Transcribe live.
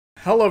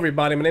Hello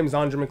everybody, my name is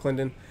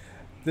McClendon.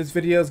 This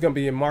video is going to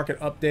be a market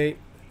update.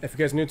 If you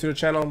guys are new to the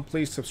channel,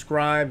 please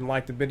subscribe and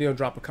like the video,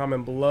 drop a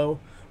comment below,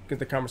 get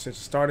the conversation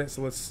started.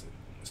 So let's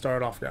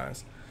start it off,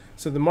 guys.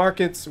 So the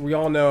markets, we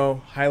all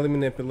know, highly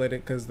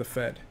manipulated because the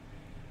Fed.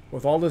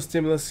 With all the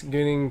stimulus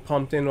getting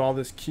pumped in, all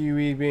this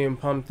QE being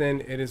pumped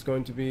in, it is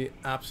going to be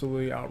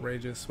absolutely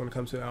outrageous when it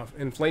comes to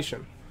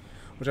inflation,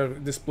 which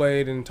I've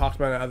displayed and talked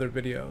about in other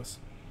videos.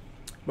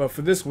 But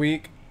for this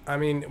week, I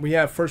mean, we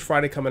have First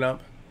Friday coming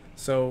up.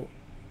 So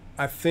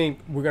I think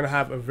we're going to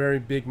have a very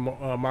big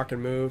market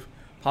move.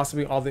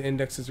 Possibly all the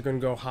indexes are going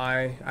to go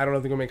high. I don't know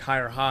if they're going to make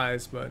higher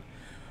highs, but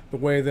the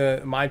way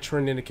that my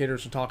trend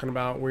indicators are talking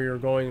about, we're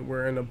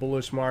in a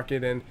bullish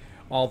market and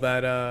all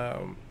that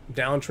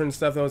downtrend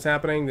stuff that was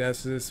happening,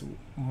 that's just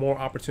more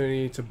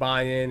opportunity to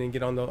buy in and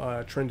get on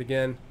the trend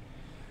again.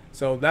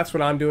 So that's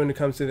what I'm doing when it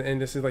comes to the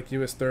indices like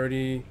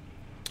US30,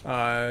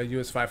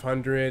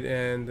 US500,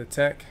 and the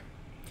tech.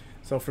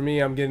 So for me,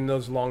 I'm getting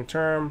those long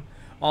term.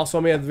 Also,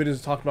 I may have the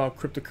videos talking about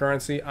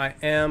cryptocurrency. I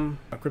am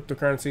a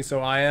cryptocurrency,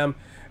 so I am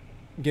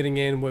getting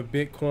in with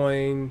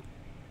Bitcoin,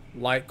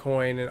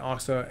 Litecoin, and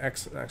also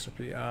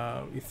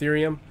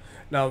Ethereum.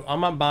 Now, I'm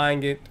not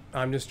buying it.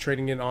 I'm just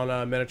trading it on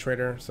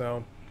MetaTrader.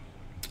 So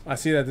I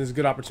see that there's a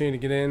good opportunity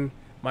to get in.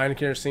 My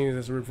indicator is seeing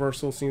this a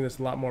reversal, seeing there's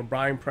a lot more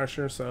buying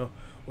pressure. So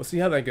we'll see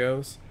how that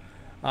goes.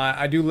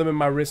 I do limit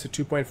my risk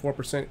to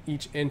 2.4%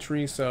 each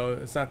entry, so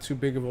it's not too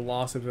big of a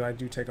loss if I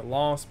do take a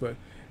loss, but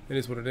it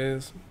is what it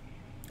is.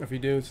 If you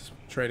do, it's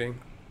trading.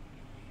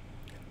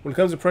 When it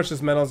comes to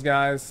precious metals,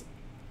 guys,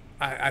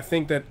 I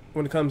think that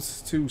when it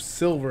comes to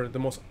silver, the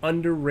most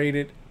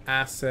underrated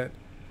asset,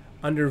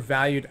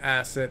 undervalued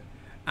asset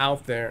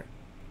out there,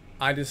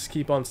 I just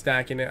keep on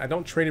stacking it. I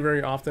don't trade it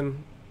very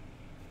often.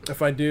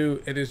 If I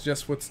do, it is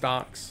just with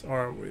stocks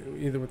or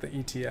either with the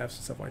ETFs and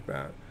stuff like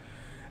that.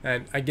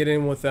 And I get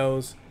in with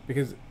those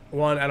because,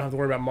 one, I don't have to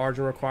worry about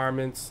margin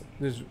requirements.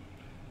 It's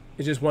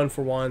just one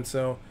for one.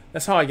 So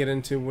that's how I get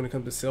into when it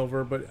comes to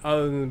silver. But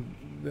other than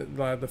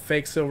the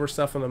fake silver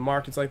stuff on the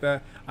markets like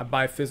that, I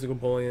buy physical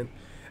bullion.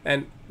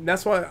 And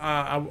that's why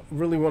I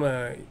really want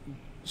to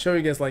show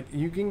you guys, like,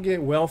 you can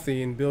get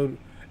wealthy and build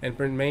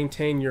and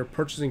maintain your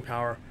purchasing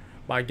power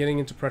by getting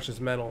into precious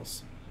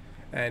metals.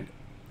 And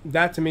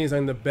that to me is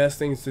one of the best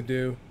things to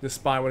do,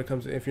 despite when it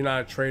comes to, if you're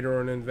not a trader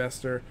or an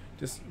investor,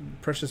 just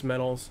precious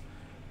metals,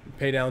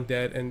 pay down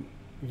debt, and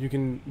you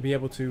can be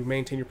able to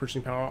maintain your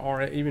purchasing power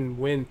or even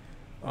win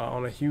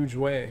on a huge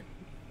way.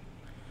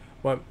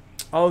 But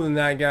other than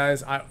that,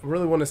 guys, I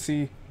really want to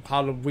see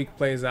how the week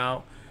plays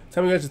out.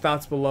 Tell me guys your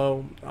thoughts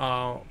below.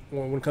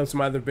 When it comes to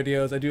my other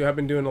videos, I've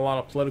been doing a lot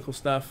of political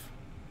stuff,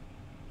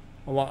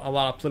 a lot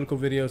of political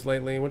videos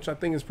lately, which I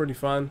think is pretty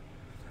fun.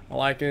 I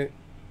like it.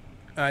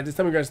 Just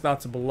tell me your guys'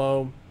 thoughts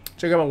below.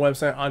 Check out my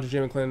website,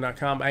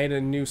 McClendon.com. I added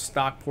a new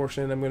stock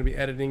portion. I'm going to be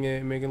editing it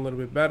and making it a little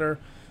bit better.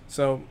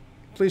 So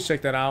please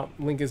check that out.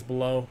 Link is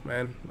below,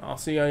 man. I'll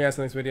see you guys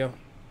in the next video.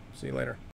 See you later.